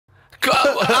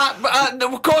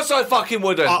Of course I fucking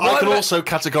wouldn't. I can also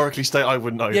categorically state I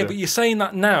wouldn't either. Yeah, but you're saying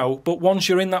that now, but once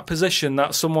you're in that position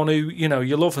that someone who, you know,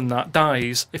 you love and that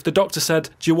dies, if the doctor said,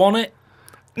 do you want it?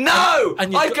 No!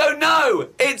 I go, no!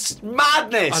 It's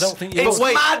madness! I don't think you It's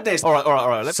would. madness! All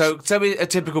right. So, tell me a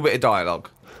typical bit of dialogue.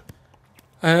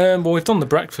 Well, we've done the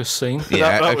breakfast scene.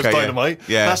 Yeah, that was okay, dynamite.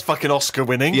 Yeah. That's fucking Oscar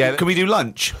winning. Yeah, can we do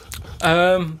lunch?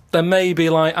 There may be,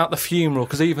 like, at the funeral,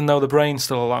 because even though the brain's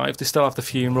still alive, they still have the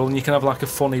funeral, and you can have, like, a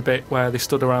funny bit where they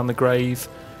stood around the grave,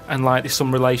 and, like, there's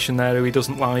some relation there who he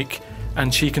doesn't like,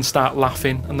 and she can start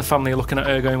laughing, and the family are looking at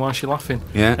her going, why is she laughing?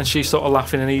 Yeah. And she's sort of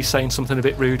laughing, and he's saying something a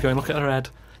bit rude, going, look at her head.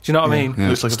 Do you know what I mean? Yeah.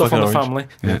 Looks like a Stuff on the fucking family.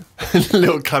 Yeah.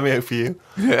 Little cameo for you.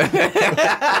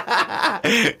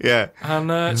 Yeah.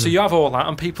 And so you have all that,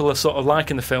 and people are sort of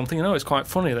liking the film, thinking, oh, it's quite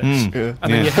funny, this. Yeah.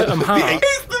 And then you hit them hard.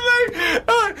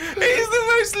 It's the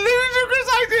most ludicrous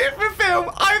idea for film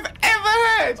I've ever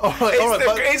heard.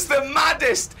 It's the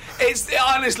maddest.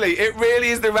 Honestly, it really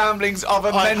is the ramblings of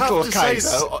a mental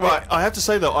case. I have to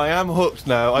say though, I am hooked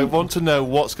now. I want to know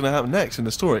what's going to happen next in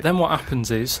the story. Then what happens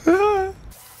is,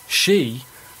 she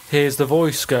hears the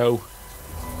voice go,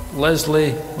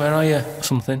 Leslie, where are you?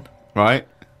 Something. Right.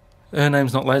 Her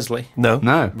name's not Leslie. No.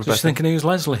 No. So she's thinking, who's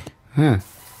Leslie? Yeah.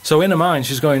 So in her mind,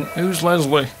 she's going, who's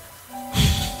Leslie?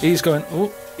 He's going,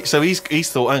 oh, So he's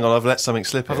thought, hang on, I've let something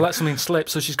slip. I've here. let something slip.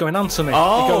 So she's going, answer me.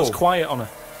 Oh. He goes quiet on her.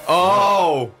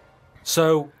 Oh.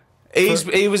 So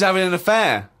He was having an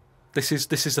affair. this is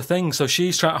the thing. So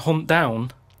she's trying to hunt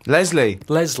down Leslie.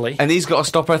 Leslie. And he's got to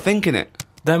stop her thinking it.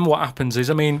 Then what happens is,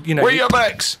 I mean, you know, Where your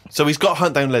Bex? So he's got to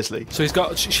hunt down Leslie. so she's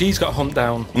got to hunt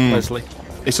down Leslie.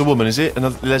 It's a woman, is it?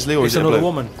 Another Leslie, or It's is it a another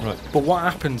bloke? woman. Right. But what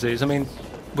happens is, I mean,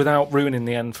 without ruining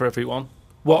the end for everyone,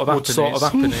 what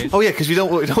happened is, Oh yeah, because we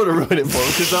don't want to ruin it for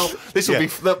them.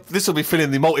 Because this will be filling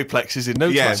the multiplexes in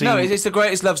no time. No, it's the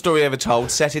greatest love story ever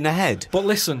told, set in a head. But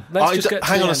listen, let's just get to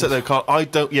hang the on a end. sec though, Carl. I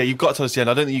don't. Yeah, you've got to tell us the end.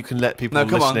 I don't think you can let people No,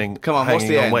 come on, listening come on, what's hanging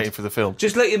the on end? waiting for the film.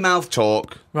 Just let your mouth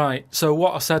talk. Right, so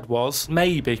what I said was,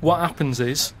 maybe what happens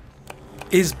is,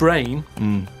 his brain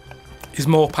is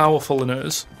more powerful than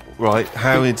hers. Right.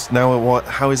 How is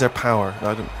there power?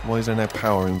 Why is there no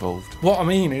power involved? What I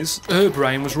mean is, her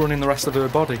brain was running the rest of her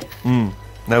body.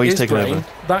 Now he's His taken brain, over.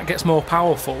 that gets more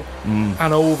powerful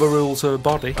and overrules her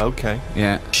body. Okay.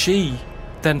 Yeah. She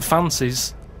then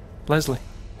fancies Leslie.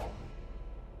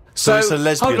 So it's a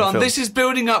lesbian hold on, film. this is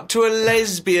building up to a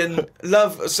lesbian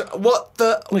love. So what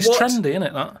the? Well, it's what? trendy, isn't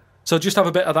it, that? So just have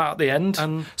a bit of that at the end.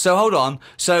 And So hold on.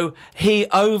 So he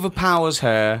overpowers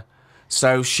her.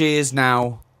 So she is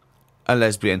now a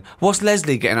lesbian. What's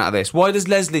Leslie getting out of this? Why does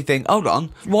Leslie think, hold on,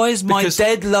 why is my Because-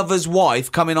 dead lover's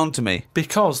wife coming on to me?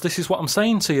 because this is what I'm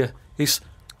saying to you, is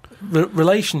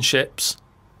relationships,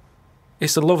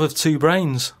 it's the love of two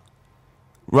brains.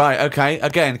 Right, okay.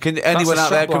 Again, can anyone a out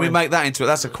there, can we strapline. make that into it?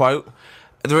 That's a quote.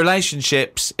 The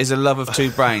relationships is a love of two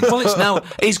brains. Well, it's- now,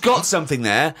 he's got something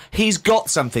there. He's got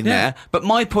something there. But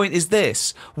my point is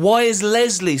this. Why is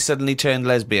Leslie suddenly turned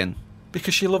lesbian?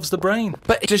 Because she loves the brain.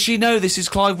 But does she know this is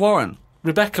Clive Warren?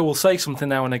 Rebecca will say something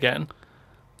now and again,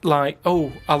 like,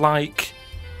 oh, I like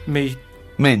me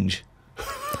Minge.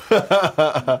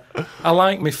 I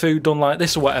like my food done like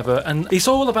this or whatever, and it's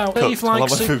all about Dave I like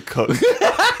likes my food cooked.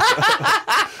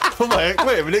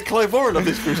 Wait a minute, Clive Warren on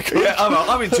this food cooked. Yeah,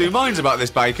 I'm in two minds about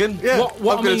this bacon. Yeah, What I'm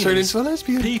I going mean to turn is into a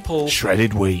lesbian. people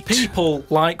Shredded wheat. people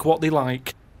like what they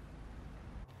like,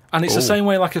 and it's the same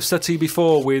way, like I've said to you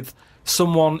before, with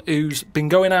someone who's been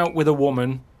going out with a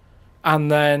woman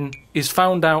and then is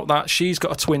found out that she's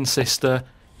got a twin sister,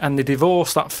 and they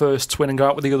divorce that first twin and go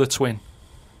out with the other twin.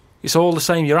 It's all the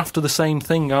same. You're after the same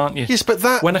thing, aren't you? Yes, but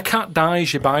that... When a cat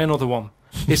dies, you buy another one.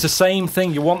 It's the same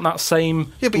thing. You want that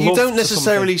same. Yeah, but you love don't for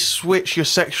necessarily something. switch your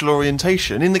sexual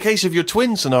orientation. In the case of your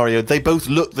twin scenario, they both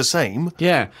look the same.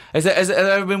 Yeah. Has there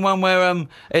ever been one where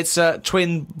it's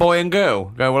twin boy and girl?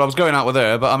 Go, well, I was going out with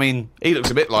her, but I mean, he looks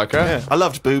a bit like her. Yeah. I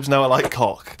loved boobs, now I like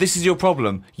cock. This is your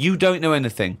problem. You don't know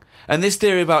anything. And this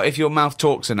theory about if your mouth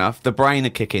talks enough, the brain will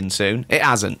kick in soon, it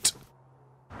hasn't.